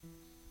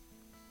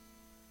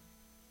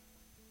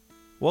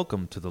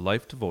Welcome to the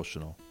Life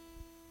Devotional,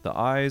 The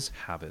Eyes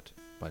Have It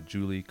by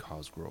Julie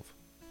Cosgrove.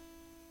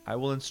 I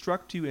will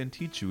instruct you and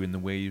teach you in the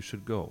way you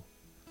should go.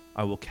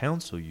 I will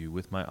counsel you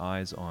with my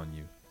eyes on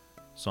you.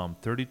 Psalm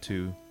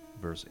 32,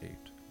 verse 8.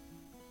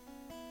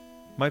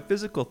 My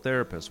physical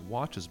therapist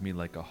watches me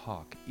like a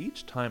hawk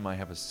each time I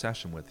have a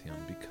session with him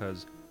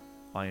because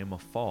I am a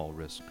fall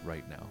risk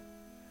right now.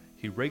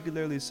 He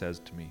regularly says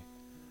to me,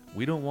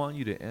 "We don't want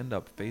you to end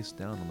up face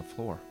down on the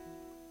floor."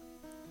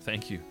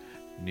 Thank you,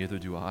 neither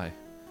do I.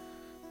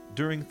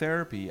 During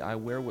therapy, I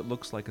wear what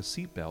looks like a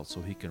seatbelt so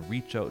he can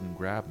reach out and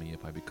grab me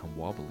if I become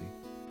wobbly.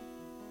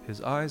 His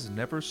eyes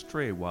never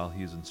stray while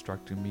he is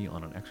instructing me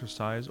on an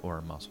exercise or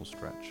a muscle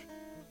stretch.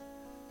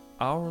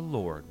 Our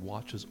Lord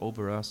watches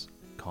over us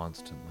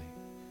constantly.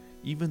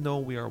 Even though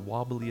we are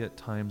wobbly at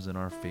times in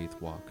our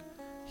faith walk,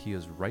 He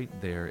is right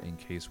there in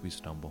case we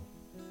stumble.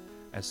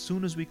 As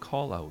soon as we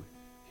call out,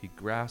 He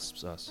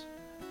grasps us.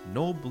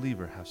 No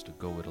believer has to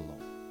go it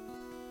alone.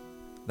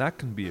 That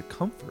can be a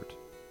comfort,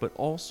 but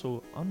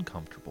also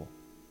uncomfortable.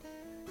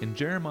 In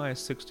Jeremiah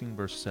 16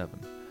 verse 7,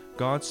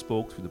 God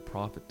spoke through the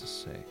prophet to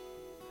say,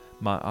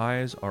 "My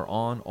eyes are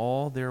on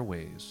all their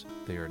ways,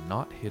 they are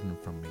not hidden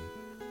from me,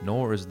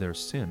 nor is their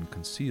sin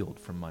concealed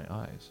from my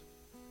eyes."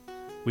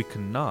 We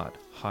cannot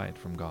hide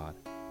from God.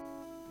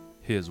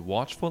 His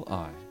watchful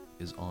eye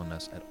is on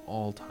us at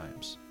all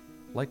times,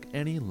 like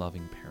any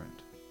loving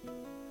parent.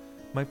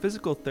 My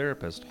physical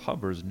therapist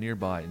hovers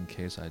nearby in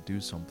case I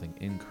do something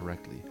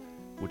incorrectly,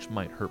 which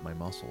might hurt my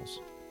muscles.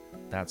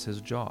 That's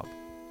his job.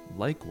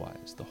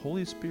 Likewise, the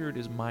Holy Spirit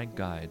is my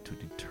guide to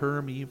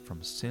deter me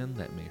from sin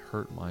that may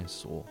hurt my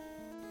soul.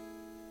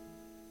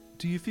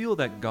 Do you feel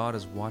that God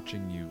is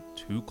watching you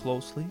too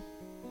closely?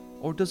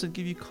 Or does it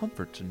give you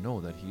comfort to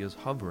know that He is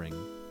hovering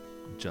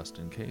just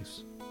in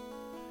case?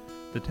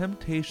 The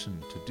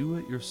temptation to do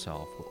it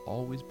yourself will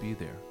always be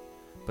there,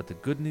 but the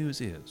good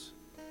news is,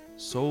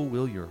 so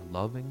will your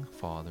loving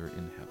Father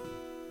in heaven.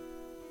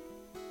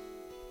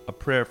 A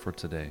prayer for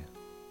today.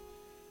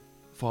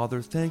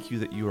 Father, thank you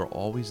that you are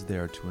always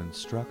there to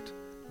instruct,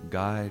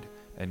 guide,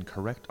 and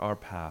correct our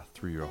path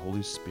through your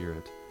Holy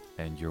Spirit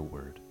and your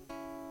word.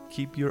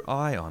 Keep your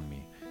eye on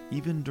me,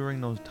 even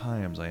during those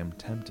times I am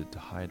tempted to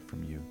hide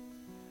from you.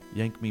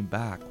 Yank me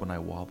back when I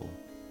wobble.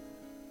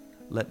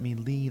 Let me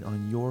lean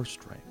on your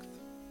strength.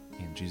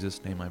 In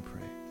Jesus' name I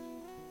pray.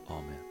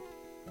 Amen.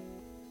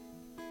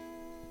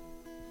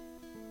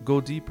 Go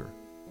deeper.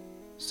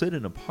 Sit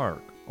in a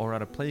park or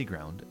at a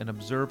playground and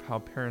observe how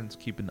parents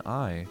keep an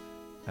eye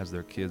as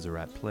their kids are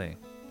at play.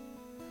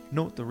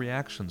 Note the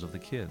reactions of the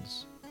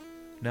kids.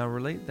 Now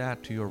relate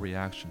that to your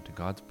reaction to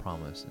God's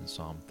promise in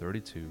Psalm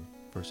 32,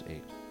 verse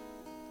 8.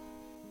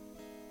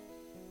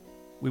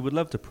 We would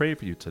love to pray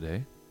for you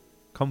today.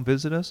 Come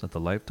visit us at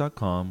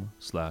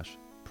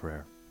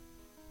thelife.com/prayer.